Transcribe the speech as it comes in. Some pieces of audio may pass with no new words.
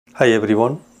Hi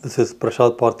everyone, this is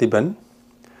Prashad Parthiban.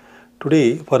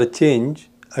 Today, for a change,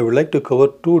 I would like to cover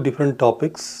two different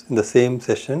topics in the same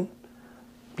session.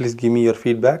 Please give me your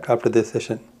feedback after this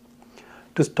session.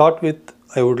 To start with,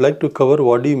 I would like to cover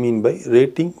what do you mean by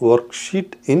rating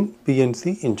worksheet in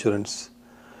P&C insurance.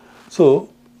 So,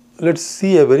 let's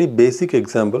see a very basic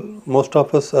example. Most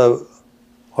of us have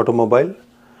automobile.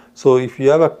 So, if you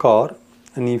have a car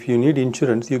and if you need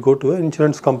insurance, you go to an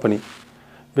insurance company.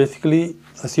 Basically,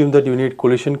 assume that you need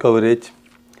collision coverage,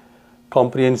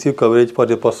 comprehensive coverage for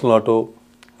your personal auto,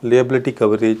 liability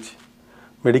coverage,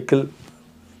 medical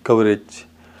coverage.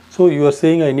 So you are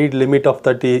saying I need limit of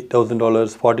 $30,000,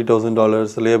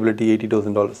 $40,000, liability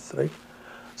 $80,000, right?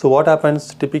 So what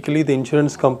happens? Typically, the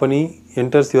insurance company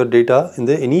enters your data in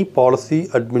any policy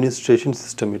administration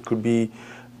system. It could be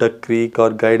Duck Creek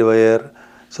or Guidewire.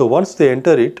 So once they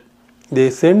enter it, they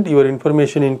send your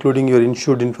information, including your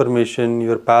insured information,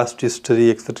 your past history,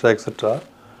 etc.,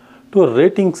 to a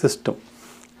rating system.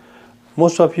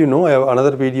 Most of you know I have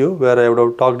another video where I would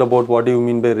have talked about what do you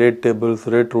mean by rate tables,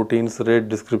 rate routines, rate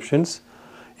descriptions.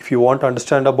 If you want to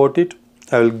understand about it,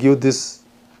 I will give this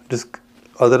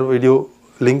other video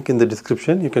link in the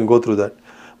description. You can go through that.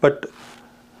 But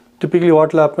typically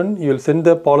what will happen, you will send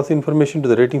the policy information to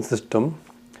the rating system.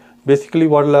 Basically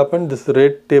what will happen, this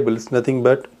rate table is nothing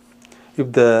but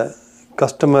if the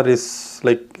customer is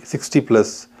like 60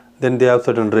 plus, then they have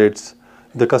certain rates.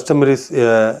 If the customer is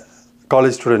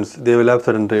college students, they will have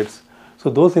certain rates. So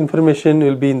those information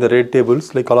will be in the rate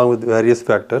tables, like along with various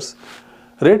factors.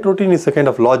 Rate routine is a kind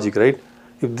of logic, right?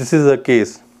 If this is a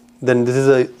case, then this is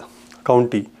a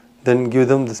county, then give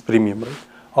them this premium, right?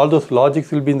 All those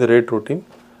logics will be in the rate routine.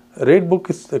 Rate book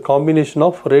is a combination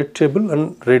of rate table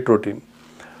and rate routine.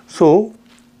 So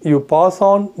you pass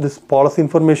on this policy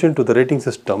information to the rating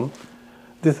system.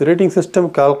 This rating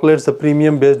system calculates the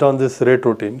premium based on these rate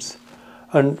routines.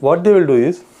 And what they will do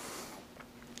is,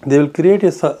 they will create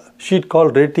a sheet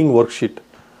called rating worksheet.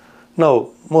 Now,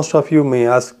 most of you may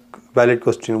ask valid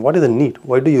question, what is the need?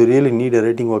 Why do you really need a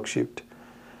rating worksheet?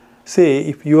 Say,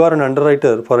 if you are an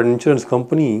underwriter for an insurance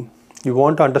company, you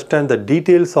want to understand the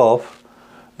details of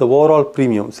the overall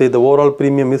premium. Say the overall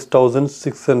premium is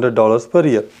 $1,600 per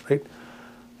year, right?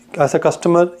 As a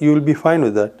customer, you will be fine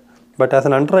with that. But as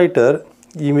an underwriter,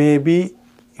 you may be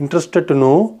interested to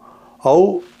know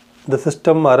how the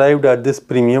system arrived at this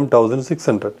premium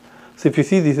 1,600. So if you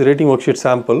see this rating worksheet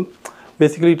sample,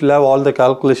 basically it will have all the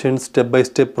calculations,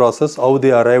 step-by-step process, how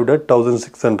they arrived at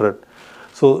 1,600.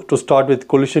 So to start with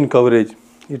collision coverage,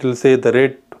 it will say the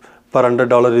rate per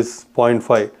 $100 is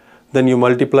 0.5. Then you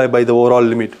multiply by the overall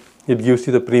limit. It gives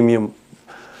you the premium.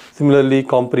 Similarly,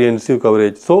 comprehensive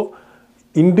coverage. So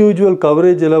individual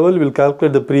coverage level will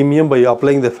calculate the premium by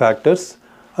applying the factors,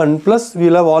 and plus we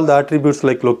will have all the attributes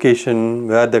like location,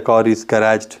 where the car is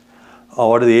garaged,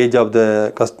 what is the age of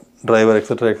the driver,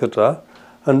 etc.,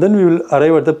 and then we will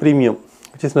arrive at the premium,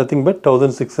 which is nothing but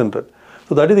 1,600.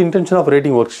 So that is the intention of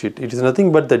rating worksheet. It is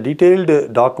nothing but the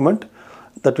detailed document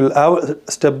that will have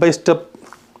step-by-step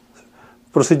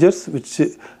procedures which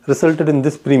resulted in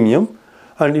this premium.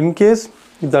 And in case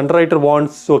if the underwriter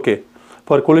wants, okay,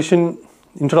 for collision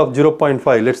instead of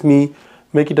 0.5, let me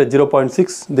make it a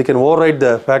 0.6, they can override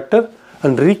the factor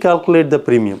and recalculate the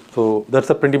premium. So that's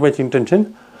a pretty much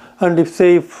intention. And if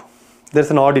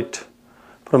there's an audit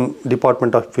from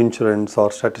Department of Insurance or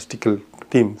statistical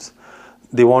teams,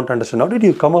 they want to understand how did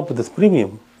you come up with this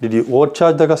premium? Did you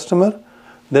overcharge the customer?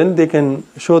 Then they can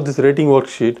show this rating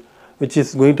worksheet, which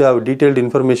is going to have detailed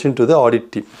information to the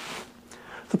audit team.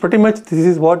 So pretty much this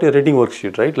is what a rating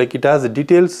worksheet, right? Like it has the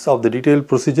details of the detailed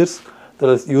procedures that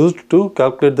is used to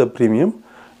calculate the premium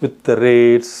with the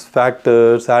rates,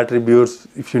 factors, attributes.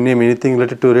 If you name anything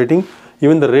related to rating,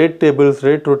 even the rate tables,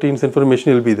 rate routines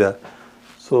information will be there.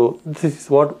 So this is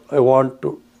what I want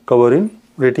to cover in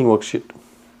rating worksheet.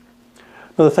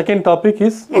 Now the second topic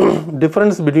is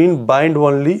difference between bind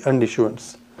only and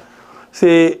issuance.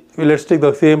 Say, let's take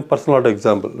the same personal auto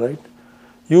example, right?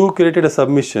 You created a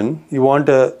submission, you want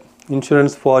a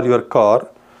insurance for your car,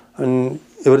 and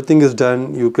everything is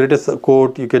done, you create a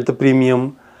quote, you get the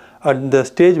premium. At the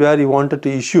stage where you wanted to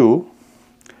issue,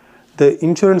 the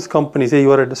insurance company, say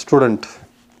you are a student,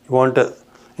 you want a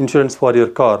insurance for your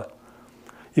car.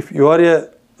 If you are a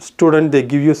student, they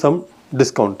give you some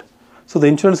discount. So the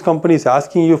insurance company is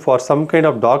asking you for some kind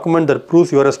of document that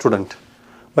proves you are a student,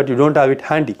 but you don't have it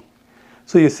handy.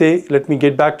 So you say, let me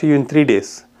get back to you in 3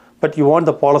 days, but you want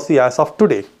the policy as of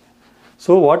today.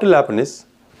 So what will happen is,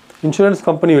 insurance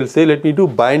company will say, let me do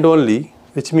bind only,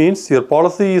 which means your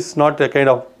policy is not a kind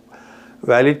of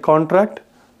valid contract,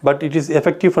 but it is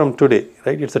effective from today,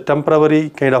 right? It's a temporary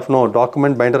kind of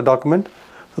document, binder document.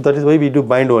 So that is why we do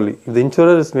bind only. If the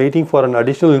insurer is waiting for an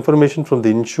additional information from the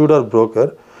insured or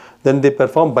broker, then they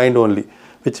perform bind only,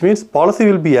 which means policy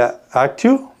will be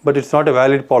active, but it's not a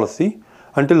valid policy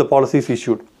until the policy is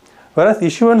issued. Whereas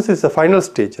issuance is the final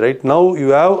stage, right? Now you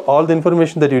have all the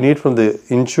information that you need from the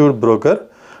insured broker.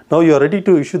 Now you are ready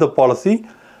to issue the policy,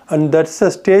 and that's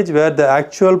a stage where the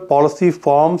actual policy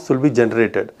forms will be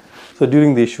generated. So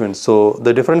during the issuance. So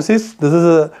the difference is, this is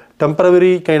a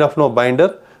temporary kind of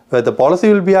binder where the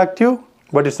policy will be active,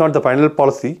 but it's not the final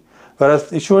policy.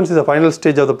 Whereas issuance is the final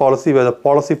stage of the policy where the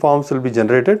policy forms will be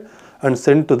generated and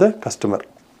sent to the customer.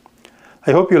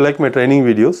 I hope you like my training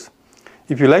videos.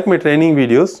 If you like my training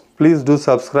videos, please do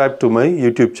subscribe to my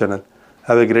YouTube channel.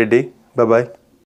 Have a great day. Bye-bye.